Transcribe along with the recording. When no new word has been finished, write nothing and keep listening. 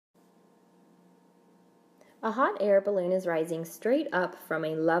A hot air balloon is rising straight up from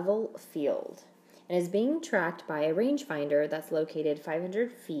a level field and is being tracked by a rangefinder that's located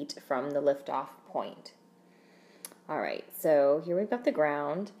 500 feet from the liftoff point. All right, so here we've got the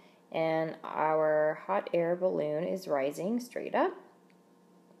ground, and our hot air balloon is rising straight up.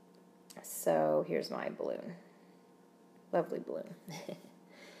 So here's my balloon. Lovely balloon.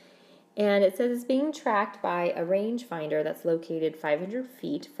 And it says it's being tracked by a rangefinder that's located 500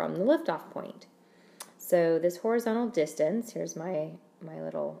 feet from the liftoff point. So this horizontal distance, here's my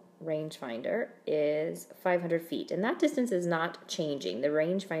little rangefinder, is 500 feet. And that distance is not changing. The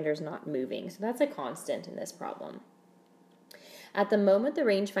rangefinder is not moving. So that's a constant in this problem. At the moment the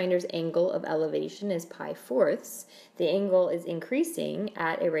rangefinder's angle of elevation is pi-fourths, the angle is increasing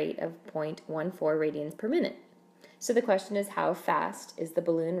at a rate of 0.14 radians per minute. So the question is, how fast is the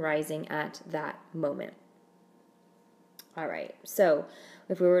balloon rising at that moment? All right, so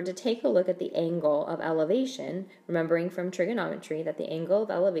if we were to take a look at the angle of elevation, remembering from trigonometry that the angle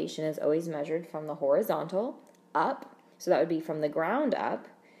of elevation is always measured from the horizontal up, so that would be from the ground up.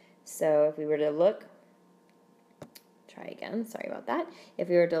 So if we were to look, try again, sorry about that. If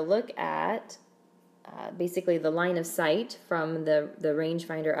we were to look at basically the line of sight from the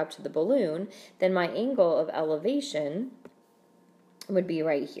rangefinder up to the balloon, then my angle of elevation would be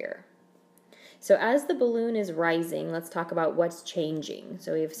right here. So as the balloon is rising, let's talk about what's changing.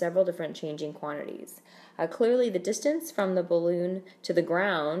 So we have several different changing quantities. Clearly the distance from the balloon to the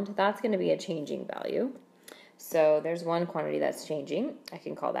ground, that's going to be a changing value. So there's one quantity that's changing. I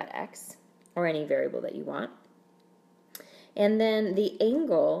can call that x, or any variable that you want. And then the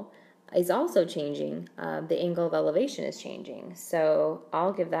angle is also changing. The angle of elevation is changing. So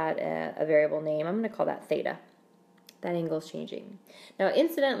I'll give that a variable name. I'm going to call that theta. That angle is changing. Now,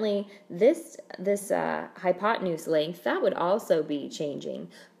 incidentally, this hypotenuse length, that would also be changing.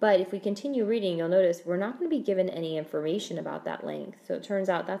 But if we continue reading, you'll notice we're not going to be given any information about that length. So it turns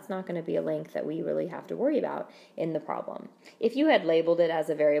out that's not going to be a length that we really have to worry about in the problem. If you had labeled it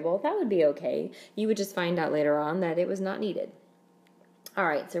as a variable, that would be okay. You would just find out later on that it was not needed. All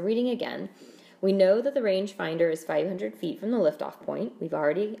right, so reading again. We know that the rangefinder is 500 feet from the liftoff point. We've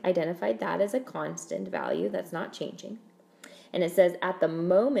already identified that as a constant value that's not changing. And it says at the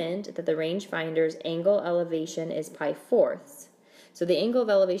moment that the rangefinder's angle elevation is pi-fourths. So the angle of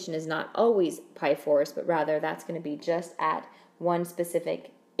elevation is not always pi-fourths, but rather that's going to be just at one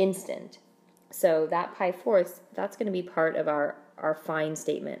specific instant. So that pi-fourths, that's going to be part of our find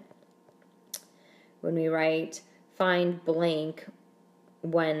statement. When we write find blank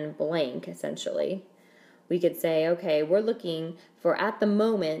when blank, essentially, we could say, okay, we're looking for at the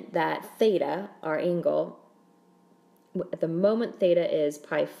moment that theta, our angle, at the moment theta is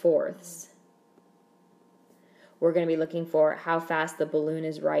pi-fourths, we're going to be looking for how fast the balloon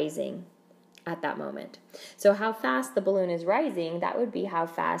is rising at that moment. So how fast the balloon is rising, that would be how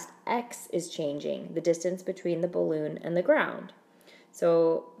fast x is changing, the distance between the balloon and the ground.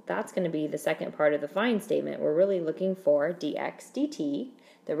 So that's going to be the second part of the find statement. We're really looking for dx dt,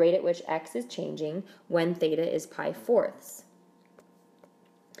 the rate at which x is changing when theta is pi-fourths.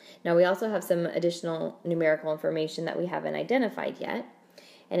 Now we also have some additional numerical information that we haven't identified yet.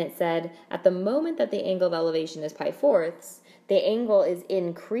 And it said at the moment that the angle of elevation is pi-fourths, the angle is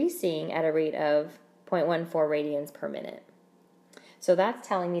increasing at a rate of 0.14 radians per minute. So that's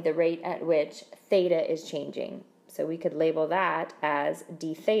telling me the rate at which theta is changing. So we could label that as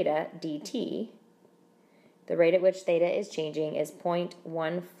d theta dt. The rate at which theta is changing is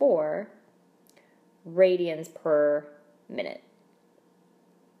 0.14 radians per minute.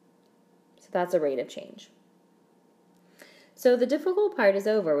 So that's a rate of change. So the difficult part is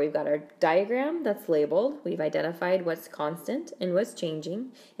over. We've got our diagram that's labeled. We've identified what's constant and what's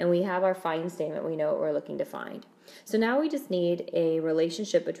changing. And we have our find statement. We know what we're looking to find. So now we just need a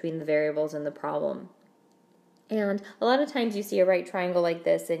relationship between the variables in the problem. And a lot of times you see a right triangle like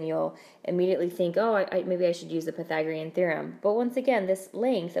this and you'll immediately think, oh, maybe I should use the Pythagorean theorem. But once again, this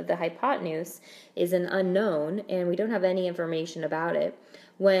length of the hypotenuse is an unknown and we don't have any information about it.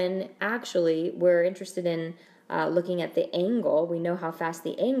 When actually we're interested in looking at the angle, we know how fast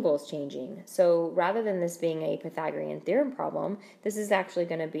the angle is changing. So rather than this being a Pythagorean theorem problem, this is actually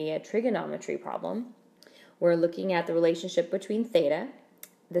going to be a trigonometry problem. We're looking at the relationship between theta,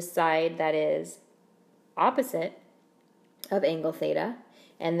 the side that is opposite of angle theta,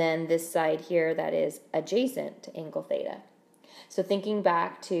 and then this side here that is adjacent to angle theta. So thinking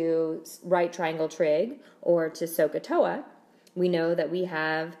back to right triangle trig or to SOHCAHTOA, we know that we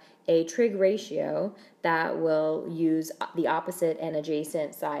have a trig ratio that will use the opposite and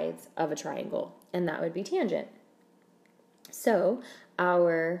adjacent sides of a triangle, and that would be tangent. So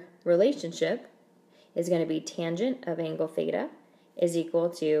our relationship is going to be tangent of angle theta is equal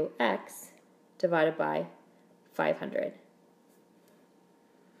to x divided by 500.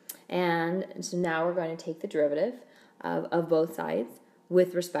 And so now we're going to take the derivative of both sides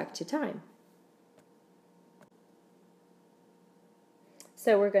with respect to time.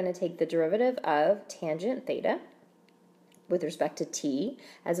 So we're going to take the derivative of tangent theta with respect to t,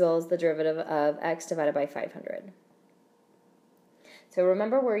 as well as the derivative of x divided by 500. So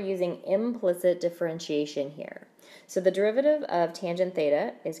remember, we're using implicit differentiation here. So the derivative of tangent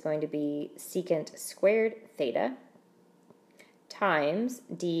theta is going to be secant squared theta times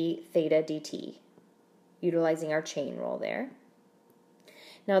d theta dt, utilizing our chain rule there.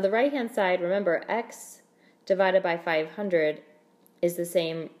 Now the right-hand side, remember, x divided by 500 is the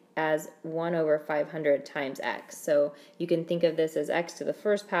same as 1 over 500 times x. So you can think of this as x to the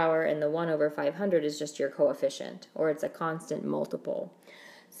first power, and the 1 over 500 is just your coefficient, or it's a constant multiple.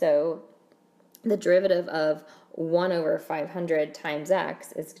 So the derivative of 1 over 500 times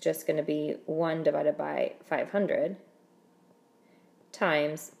x is just going to be 1 divided by 500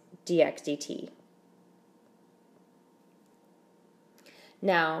 times dx dt.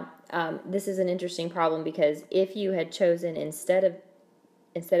 Now, this is an interesting problem because if you had chosen instead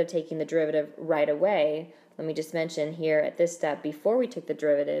of taking the derivative right away, let me just mention here at this step, before we took the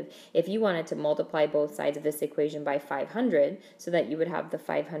derivative, if you wanted to multiply both sides of this equation by 500 so that you would have the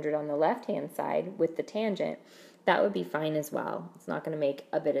 500 on the left-hand side with the tangent, that would be fine as well. It's not going to make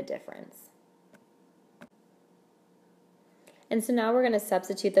a bit of difference. And so now we're going to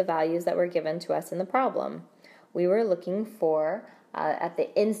substitute the values that were given to us in the problem. We were looking for, at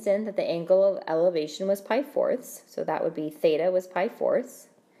the instant that the angle of elevation was pi fourths, so that would be theta was pi fourths.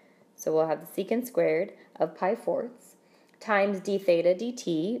 So we'll have the secant squared of pi fourths times d theta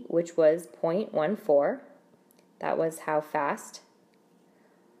dt, which was 0.14. That was how fast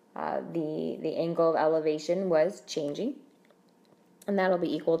the angle of elevation was changing. And that'll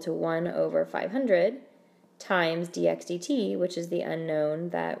be equal to 1 over 500 times dx dt, which is the unknown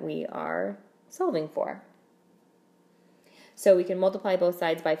that we are solving for. So we can multiply both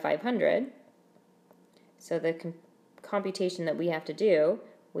sides by 500. So the computation that we have to do,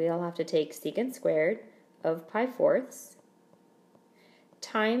 we'll have to take secant squared of pi fourths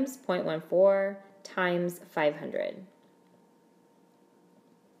times 0.14 times 500.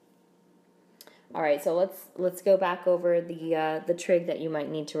 All right, so let's go back over the trig that you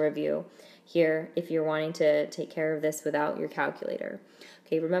might need to review here if you're wanting to take care of this without your calculator.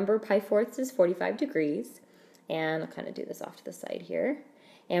 Okay, remember pi fourths is 45 degrees, and I'll kind of do this off to the side here.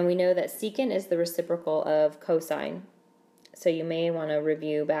 And we know that secant is the reciprocal of cosine. So you may want to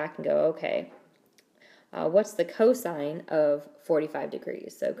review back and go, okay, what's the cosine of 45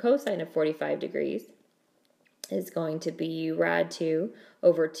 degrees? So cosine of 45 degrees is going to be rad 2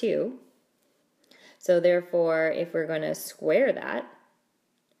 over 2. So therefore, if we're going to square that,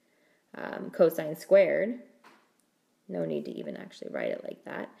 cosine squared, no need to even actually write it like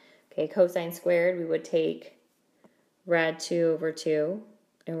that. Okay, cosine squared, we would take rad 2 over 2,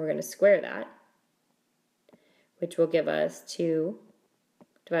 and we're going to square that, which will give us 2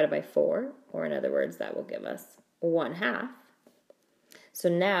 divided by 4, or in other words, that will give us 1/2. So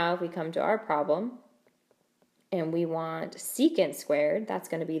now if we come to our problem, and we want secant squared, that's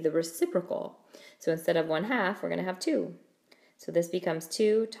going to be the reciprocal. So instead of 1/2, we're going to have 2. So this becomes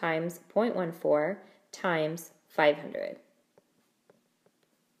 2 times 0.14 times 500.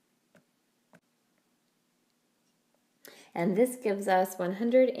 And this gives us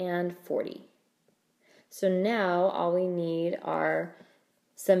 140. So now all we need are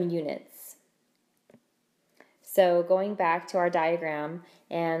some units. So going back to our diagram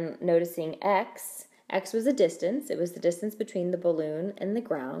and noticing x was a distance. It was the distance between the balloon and the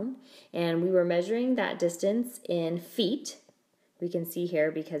ground. And we were measuring that distance in feet. We can see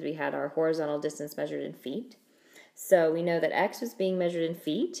here because we had our horizontal distance measured in feet. So we know that x was being measured in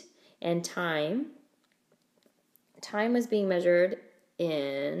feet, and time was being measured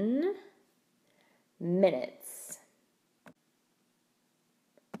in minutes.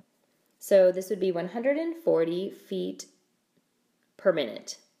 So this would be 140 feet per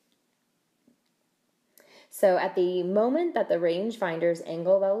minute. So at the moment that the rangefinder's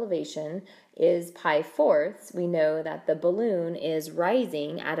angle of elevation is pi fourths, we know that the balloon is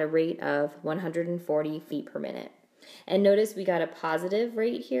rising at a rate of 140 feet per minute. And notice we got a positive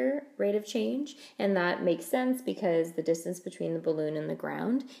rate here, rate of change, and that makes sense because the distance between the balloon and the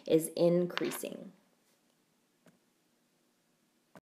ground is increasing.